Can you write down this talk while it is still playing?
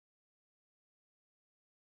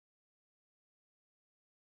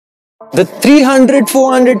The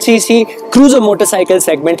 300-400cc cruiser motorcycle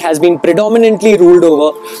segment has been predominantly ruled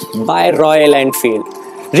over by Royal Enfield.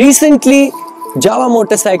 Recently, Jawa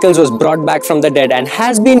motorcycles was brought back from the dead and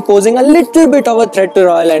has been posing a little bit of a threat to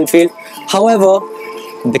Royal Enfield. However,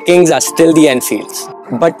 the kings are still the Enfields.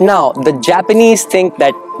 But now, the Japanese think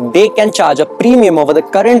that they can charge a premium over the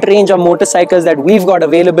current range of motorcycles that we've got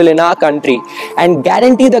available in our country and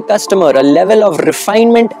guarantee the customer a level of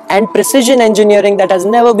refinement and precision engineering that has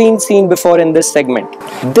never been seen before in this segment.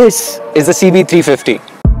 This is the CB350.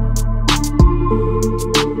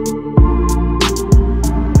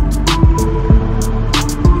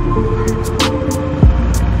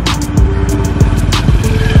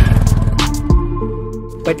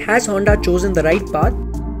 But has Honda chosen the right path?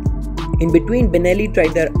 In between, Benelli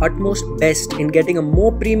tried their utmost best in getting a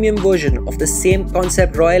more premium version of the same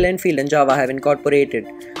concept Royal Enfield and Jawa have incorporated,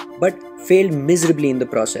 but failed miserably in the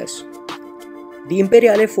process. The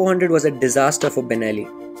Imperiale 400 was a disaster for Benelli.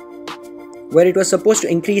 Where it was supposed to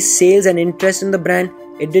increase sales and interest in the brand,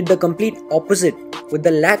 it did the complete opposite with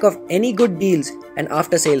the lack of any good deals and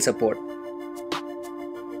after-sale support.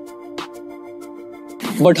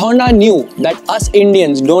 But Honda knew that us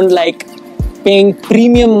Indians don't like paying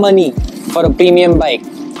premium money for a premium bike.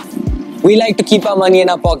 We like to keep our money in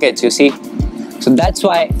our pockets, you see. So that's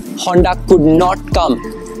why Honda could not come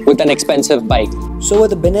with an expensive bike. So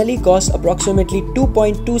the Benelli costs approximately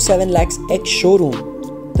 2.27 lakhs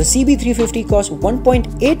ex-showroom. The CB350 costs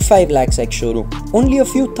 1.85 lakhs ex-showroom, only a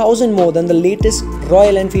few thousand more than the latest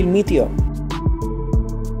Royal Enfield Meteor.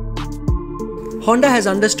 Honda has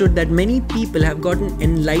understood that many people have gotten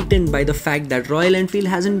enlightened by the fact that Royal Enfield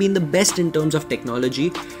hasn't been the best in terms of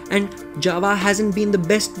technology and Jawa hasn't been the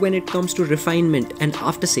best when it comes to refinement and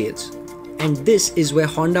after sales. And this is where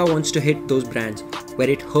Honda wants to hit those brands, where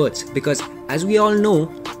it hurts, because as we all know,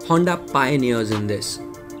 Honda pioneers in this.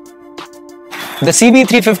 The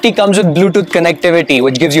CB350 comes with Bluetooth connectivity,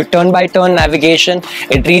 which gives you turn-by-turn navigation.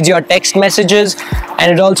 It reads your text messages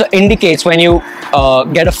and it also indicates when you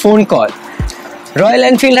get a phone call. Royal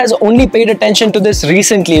Enfield has only paid attention to this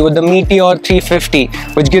recently with the Meteor 350,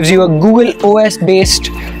 which gives you a Google OS based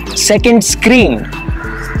second screen,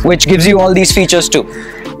 which gives you all these features too.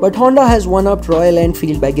 But Honda has one-upped Royal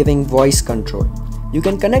Enfield by giving voice control. You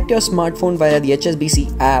can connect your smartphone via the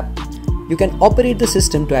HSBC app. You can operate the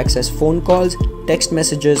system to access phone calls, text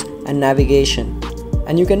messages and navigation.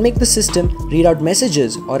 And you can make the system read out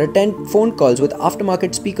messages or attend phone calls with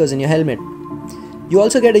aftermarket speakers in your helmet. You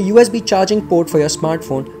also get a USB charging port for your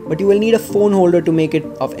smartphone, but you will need a phone holder to make it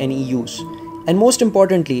of any use. And most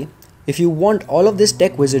importantly, if you want all of this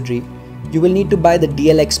tech wizardry, you will need to buy the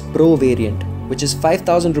DLX Pro variant, which is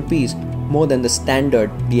 5,000 rupees more than the standard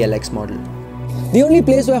DLX model. The only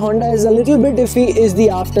place where Honda is a little bit iffy is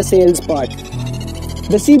the after sales part.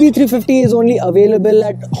 The CB350 is only available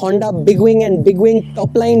at Honda Big Wing and Big Wing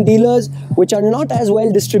top line dealers, which are not as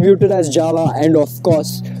well distributed as Jawa and of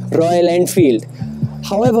course Royal Enfield.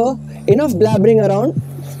 However, enough blabbering around,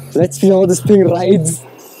 let's see how this thing rides.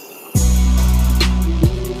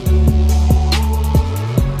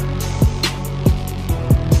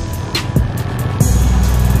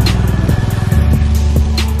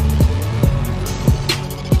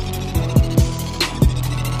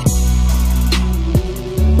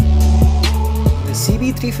 The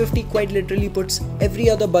CB350 quite literally puts every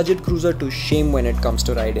other budget cruiser to shame when it comes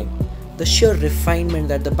to riding. The sheer refinement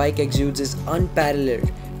that the bike exudes is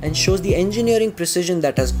unparalleled and shows the engineering precision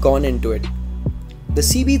that has gone into it. The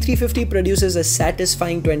CB350 produces a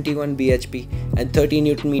satisfying 21 bhp and 30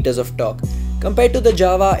 Nm of torque. Compared to the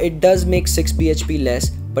Jawa, it does make 6 bhp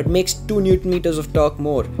less but makes 2 Nm of torque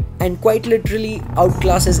more and quite literally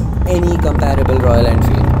outclasses any comparable Royal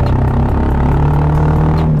Enfield.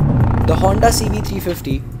 The Honda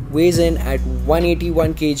CB350 weighs in at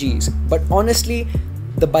 181 kgs, but honestly,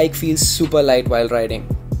 the bike feels super light while riding.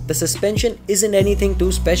 The suspension isn't anything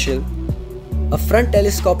too special, a front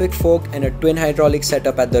telescopic fork and a twin hydraulic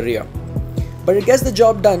setup at the rear. But it gets the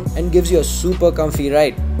job done and gives you a super comfy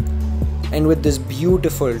ride. And with this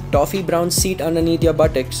beautiful toffee brown seat underneath your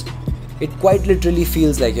buttocks, it quite literally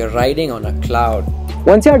feels like you're riding on a cloud.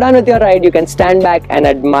 Once you're done with your ride, you can stand back and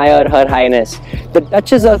admire Her Highness. The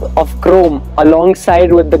touches of chrome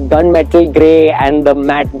alongside with the gunmetal grey and the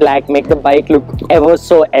matte black make the bike look ever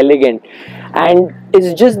so elegant. And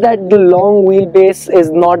it's just that the long wheelbase is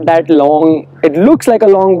not that long. It looks like a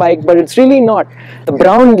long bike, but it's really not. The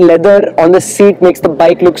brown leather on the seat makes the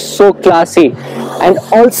bike look so classy. And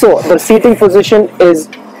also, the seating position is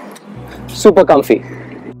super comfy.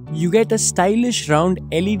 You get a stylish round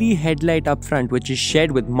LED headlight up front, which is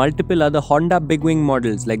shared with multiple other Honda Big Wing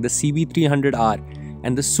models like the CB300R.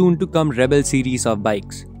 and the soon-to-come Rebel series of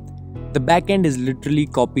bikes. The back end is literally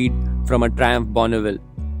copied from a Triumph Bonneville.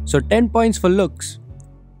 So 10 points for looks,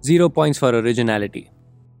 0 points for originality.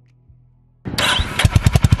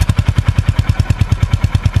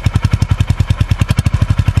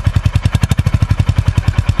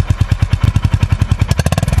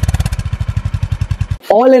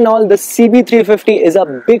 All in all, the CB350 is a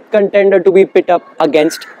big contender to be pit up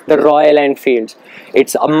against the Royal Enfields.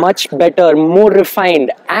 It's a much better, more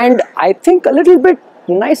refined, and I think a little bit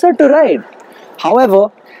nicer to ride.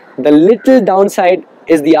 However, the little downside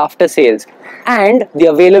is the after sales and the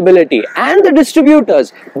availability and the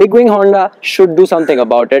distributors. Big Wing Honda should do something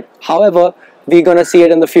about it. However, we're gonna see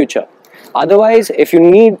it in the future. Otherwise, if you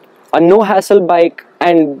need a no hassle bike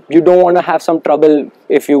and you don't want to have some trouble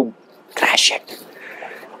if you crash it,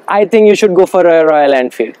 I think you should go for a Royal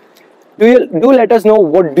Enfield. Do let us know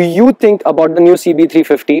what do you think about the new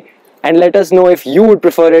CB350, and let us know if you would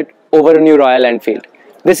prefer it over a new Royal Enfield.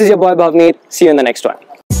 This is your boy Bhavneet. See you in the next one.